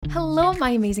Hello, my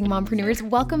amazing mompreneurs.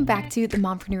 Welcome back to the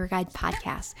Mompreneur Guide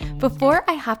podcast. Before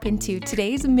I hop into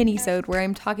today's mini-sode where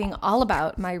I'm talking all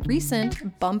about my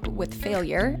recent bump with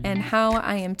failure and how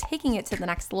I am taking it to the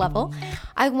next level,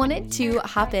 I wanted to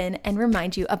hop in and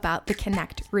remind you about the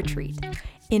Connect Retreat.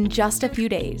 In just a few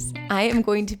days, I am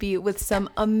going to be with some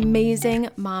amazing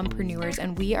mompreneurs,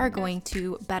 and we are going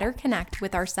to better connect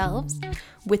with ourselves,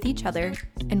 with each other,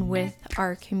 and with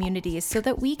our communities so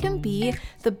that we can be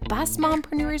the best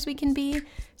mompreneurs we can be,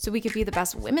 so we can be the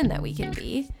best women that we can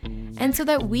be, and so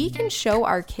that we can show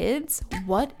our kids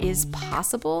what is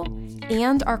possible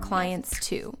and our clients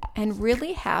too, and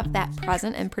really have that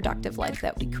present and productive life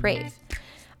that we crave.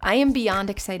 I am beyond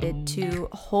excited to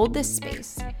hold this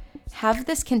space, have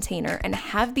this container, and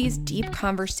have these deep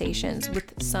conversations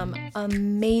with some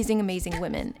amazing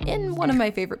women in one of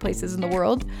my favorite places in the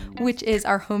world, which is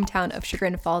our hometown of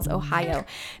Chagrin Falls, Ohio.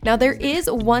 Now, there is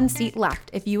one seat left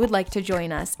if you would like to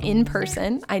join us in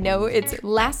person. I know it's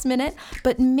last minute,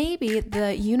 but maybe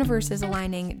the universe is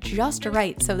aligning just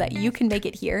right so that you can make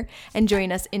it here and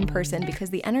join us in person, because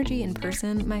the energy in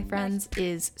person, my friends,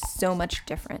 is so much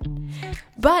different.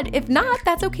 But if not,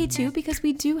 that's okay too, because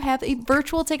we do have a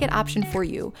virtual ticket option for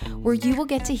you where you will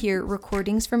get to hear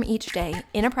recordings from each day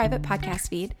in a private podcast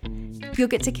feed. You'll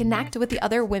get to connect with the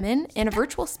other women in a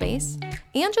virtual space,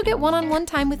 and you'll get one-on-one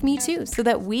time with me too, so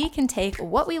that we can take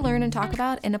what we learn and talk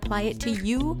about and apply it to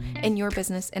you and your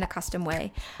business in a custom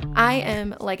way. I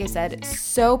am, like I said,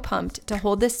 so pumped to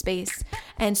hold this space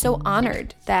and so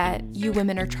honored that you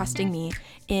women are trusting me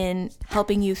in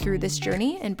helping you through this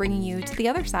journey and bringing you to the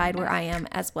other side where I am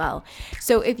as well.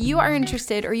 So if you are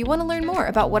interested or you want to learn more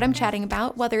about what I'm chatting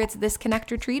about, whether it's this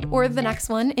Connect Retreat or the next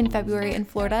one in February in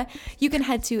Florida, you can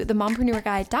head to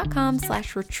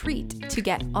themompreneur.com/retreat to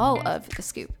get all of the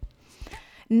scoop.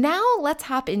 Now let's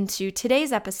hop into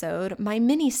today's episode, my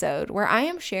mini-sode, where I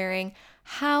am sharing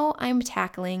how I'm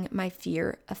tackling my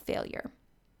fear of failure.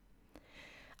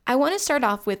 I want to start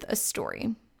off with a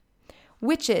story,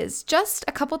 which is just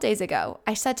a couple days ago,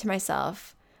 I said to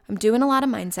myself, I'm doing a lot of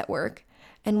mindset work,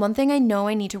 and one thing I know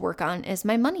I need to work on is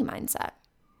my money mindset.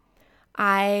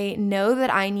 I know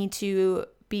that I need to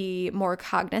be more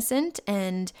cognizant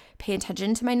and pay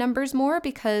attention to my numbers more,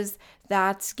 because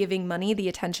that's giving money the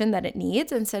attention that it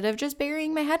needs, instead of just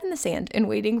burying my head in the sand and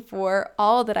waiting for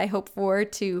all that I hope for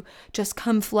to just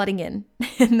come flooding in.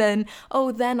 And then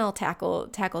I'll tackle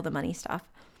the money stuff.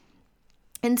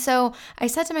 And so I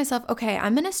said to myself, okay,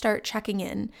 I'm going to start checking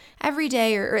in every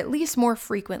day, or at least more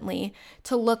frequently,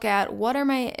 to look at what are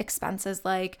my expenses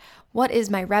like, what is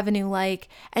my revenue like,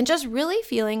 and just really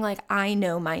feeling like I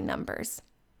know my numbers.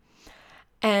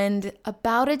 And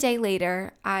about a day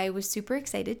later, I was super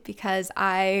excited because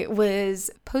I was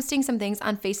posting some things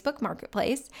on Facebook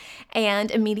Marketplace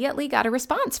and immediately got a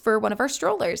response for one of our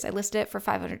strollers. I listed it for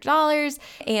 $500,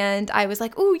 and I was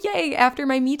like, oh, yay. After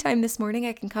my me time this morning,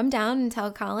 I can come down and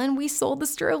tell Colin we sold the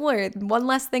stroller, one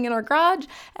less thing in our garage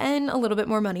and a little bit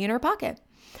more money in our pocket.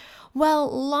 Well,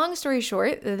 long story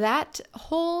short, that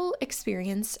whole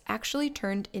experience actually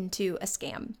turned into a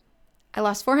scam. I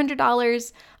lost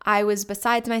 $400. I was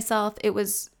besides myself. It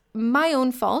was my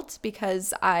own fault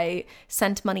because I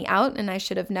sent money out and I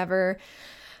should have never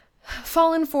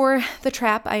fallen for the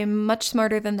trap. I am much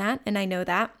smarter than that, and I know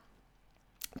that.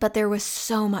 But there was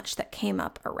so much that came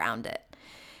up around it.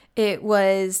 It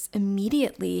was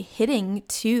immediately hitting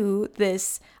to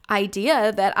this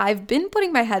idea that I've been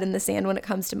putting my head in the sand when it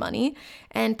comes to money,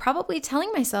 and probably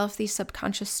telling myself these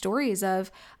subconscious stories of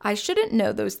I shouldn't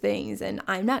know those things and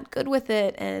I'm not good with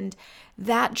it. And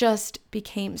that just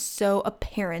became so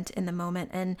apparent in the moment.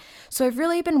 And so I've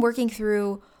really been working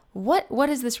through what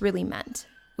has this really meant?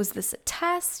 Was this a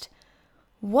test?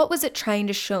 What was it trying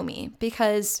to show me?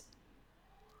 Because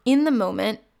in the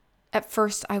moment, at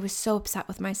first, I was so upset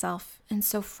with myself and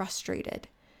so frustrated.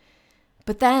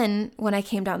 But then when I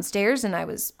came downstairs and I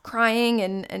was crying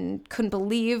and couldn't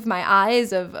believe my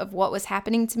eyes of what was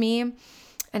happening to me,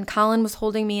 and Colin was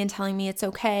holding me and telling me it's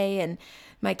okay, and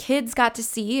my kids got to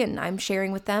see, and I'm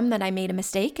sharing with them that I made a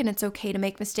mistake and it's okay to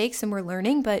make mistakes and we're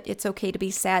learning, but it's okay to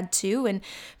be sad too. And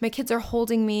my kids are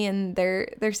holding me and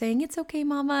they're saying, it's okay,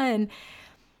 Mama. And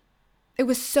it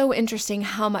was so interesting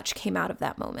how much came out of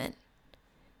that moment.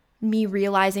 Me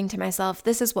realizing to myself,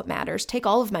 this is what matters. Take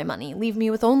all of my money. Leave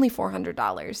me with only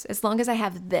 $400. As long as I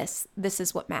have this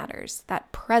is what matters.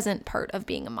 That present part of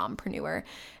being a mompreneur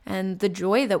and the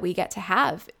joy that we get to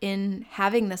have in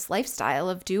having this lifestyle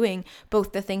of doing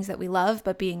both the things that we love,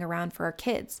 but being around for our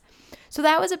kids. So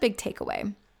that was a big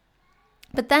takeaway.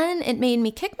 But then it made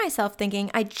me kick myself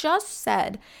thinking, I just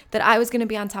said that I was going to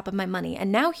be on top of my money.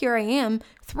 And now here I am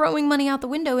throwing money out the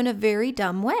window in a very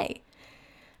dumb way.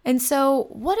 And so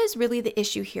what is really the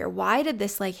issue here? Why did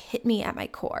this hit me at my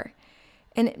core?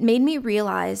 And it made me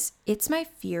realize it's my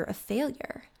fear of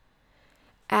failure.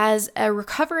 As a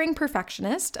recovering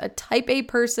perfectionist, a type A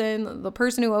person, the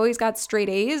person who always got straight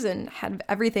A's and had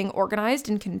everything organized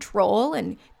and control,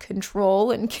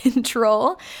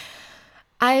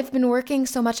 I've been working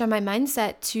so much on my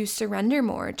mindset to surrender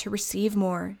more, to receive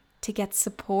more, to get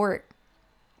support,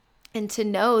 and to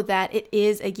know that it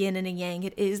is a yin and a yang.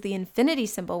 It is the infinity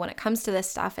symbol when it comes to this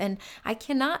stuff. And I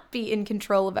cannot be in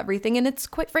control of everything. And it's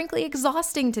quite frankly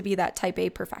exhausting to be that type A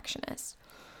perfectionist.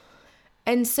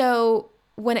 And so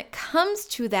when it comes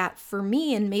to that for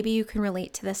me, and maybe you can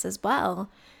relate to this as well,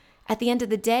 at the end of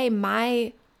the day,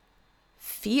 my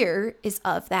fear is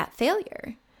of that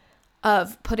failure,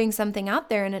 of putting something out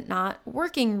there and it not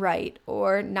working right,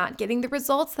 or not getting the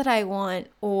results that I want,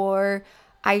 or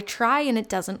I try and it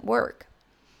doesn't work.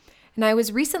 And I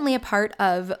was recently a part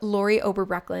of Lori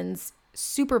Oberbrecklin's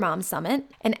Supermom Summit,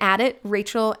 and at it,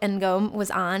 Rachel Engome was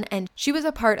on, and she was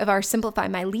a part of our Simplify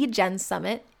My Lead Gen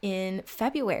Summit in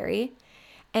February.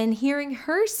 And hearing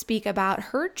her speak about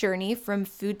her journey from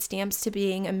food stamps to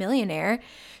being a millionaire,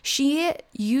 she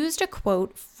used a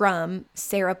quote from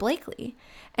Sara Blakely.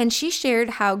 And she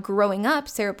shared how growing up,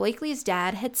 Sara Blakely's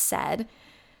dad had said,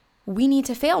 we need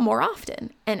to fail more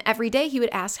often. And every day he would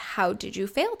ask, how did you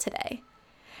fail today?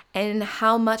 And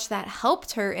how much that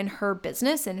helped her in her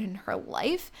business and in her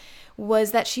life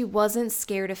was that she wasn't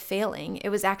scared of failing. It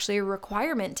was actually a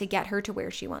requirement to get her to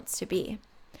where she wants to be.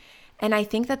 And I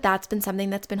think that that's been something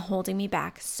that's been holding me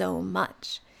back so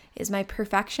much, is my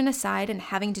perfection aside and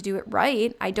having to do it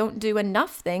right. I don't do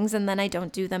enough things, and then I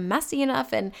don't do them messy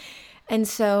enough. And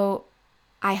so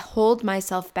I hold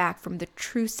myself back from the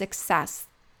true success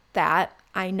that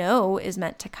I know is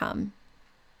meant to come.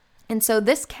 And so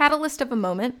this catalyst of a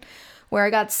moment where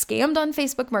I got scammed on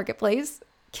Facebook Marketplace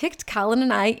kicked Colin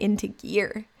and I into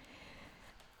gear.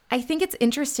 I think it's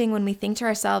interesting when we think to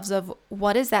ourselves of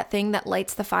what is that thing that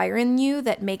lights the fire in you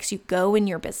that makes you go in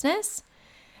your business?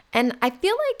 And I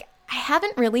feel like I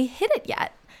haven't really hit it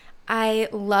yet. I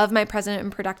love my present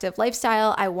and productive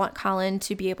lifestyle. I want Colin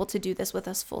to be able to do this with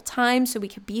us full time so we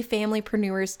could be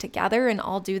familypreneurs together and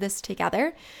all do this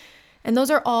together. And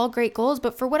those are all great goals,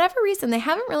 but for whatever reason, they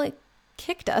haven't really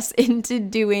kicked us into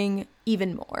doing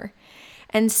even more.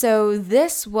 And so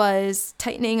this was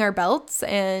tightening our belts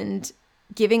and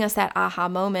giving us that aha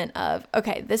moment of,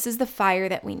 okay, this is the fire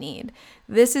that we need.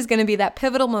 This is going to be that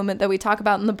pivotal moment that we talk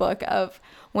about in the book of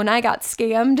when I got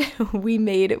scammed, we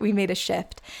made a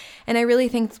shift. And I really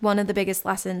think one of the biggest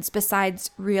lessons,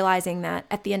 besides realizing that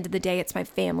at the end of the day, it's my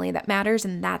family that matters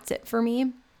and that's it for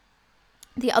me,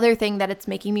 the other thing that it's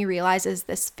making me realize is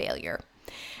this failure.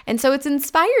 And so it's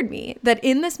inspired me that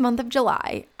in this month of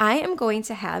July, I am going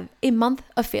to have a month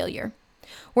of failure,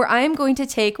 where I am going to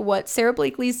take what Sara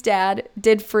Blakely's dad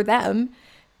did for them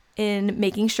in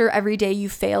making sure every day you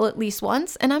fail at least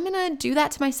once, and I'm going to do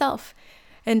that to myself.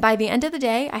 And by the end of the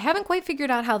day, I haven't quite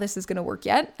figured out how this is going to work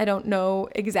yet. I don't know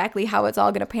exactly how it's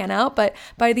all going to pan out, but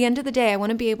by the end of the day, I want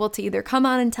to be able to either come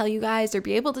on and tell you guys or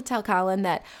be able to tell Colin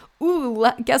that, ooh,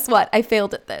 guess what? I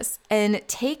failed at this, and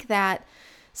take that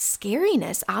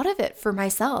scariness out of it for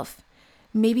myself.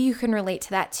 Maybe you can relate to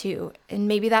that too. And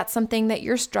maybe that's something that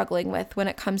you're struggling with when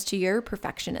it comes to your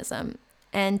perfectionism.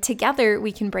 And together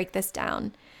we can break this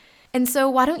down. And so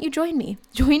why don't you join me?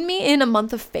 Join me in a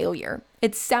month of failure.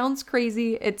 It sounds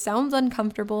crazy. It sounds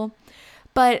uncomfortable.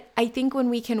 But I think when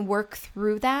we can work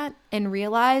through that and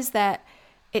realize that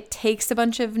it takes a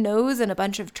bunch of no's and a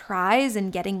bunch of tries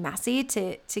and getting messy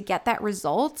to get that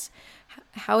result.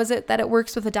 How is it that it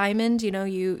works with a diamond? You know,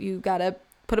 you got to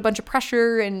put a bunch of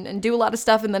pressure and do a lot of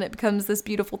stuff, and then it becomes this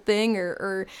beautiful thing.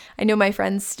 Or I know my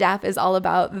friend Steph is all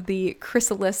about the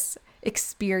chrysalis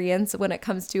experience when it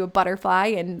comes to a butterfly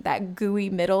and that gooey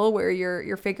middle where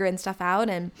you're figuring stuff out.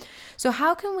 And so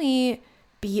how can we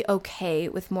be okay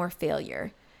with more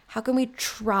failure? How can we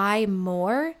try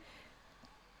more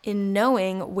in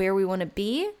knowing where we want to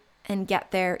be and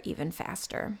get there even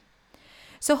faster?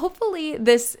 So hopefully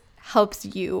this helps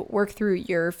you work through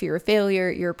your fear of failure,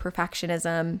 your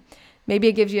perfectionism. Maybe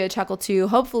it gives you a chuckle too.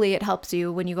 Hopefully it helps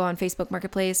you when you go on Facebook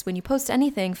Marketplace, when you post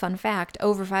anything, fun fact,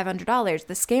 over $500,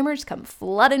 the scammers come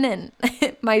flooding in.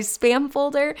 My spam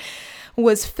folder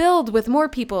was filled with more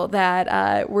people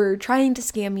that were trying to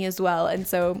scam me as well. And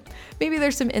so maybe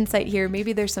there's some insight here.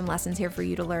 Maybe there's some lessons here for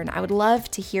you to learn. I would love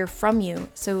to hear from you.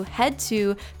 So head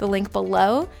to the link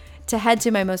below to head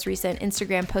to my most recent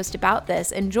Instagram post about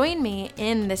this and join me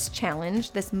in this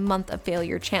challenge, this month of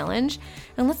failure challenge.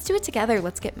 And let's do it together.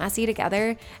 Let's get messy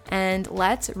together and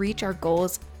let's reach our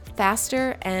goals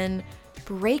faster and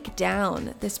break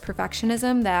down this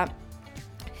perfectionism that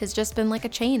has just been like a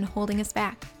chain holding us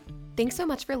back. Thanks so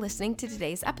much for listening to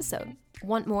today's episode.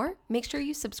 Want more? Make sure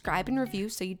you subscribe and review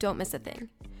so you don't miss a thing.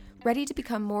 Ready to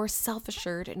become more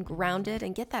self-assured and grounded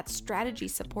and get that strategy,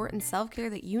 support, and self-care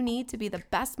that you need to be the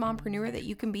best mompreneur that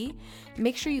you can be?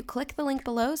 Make sure you click the link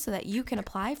below so that you can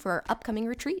apply for our upcoming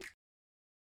retreat.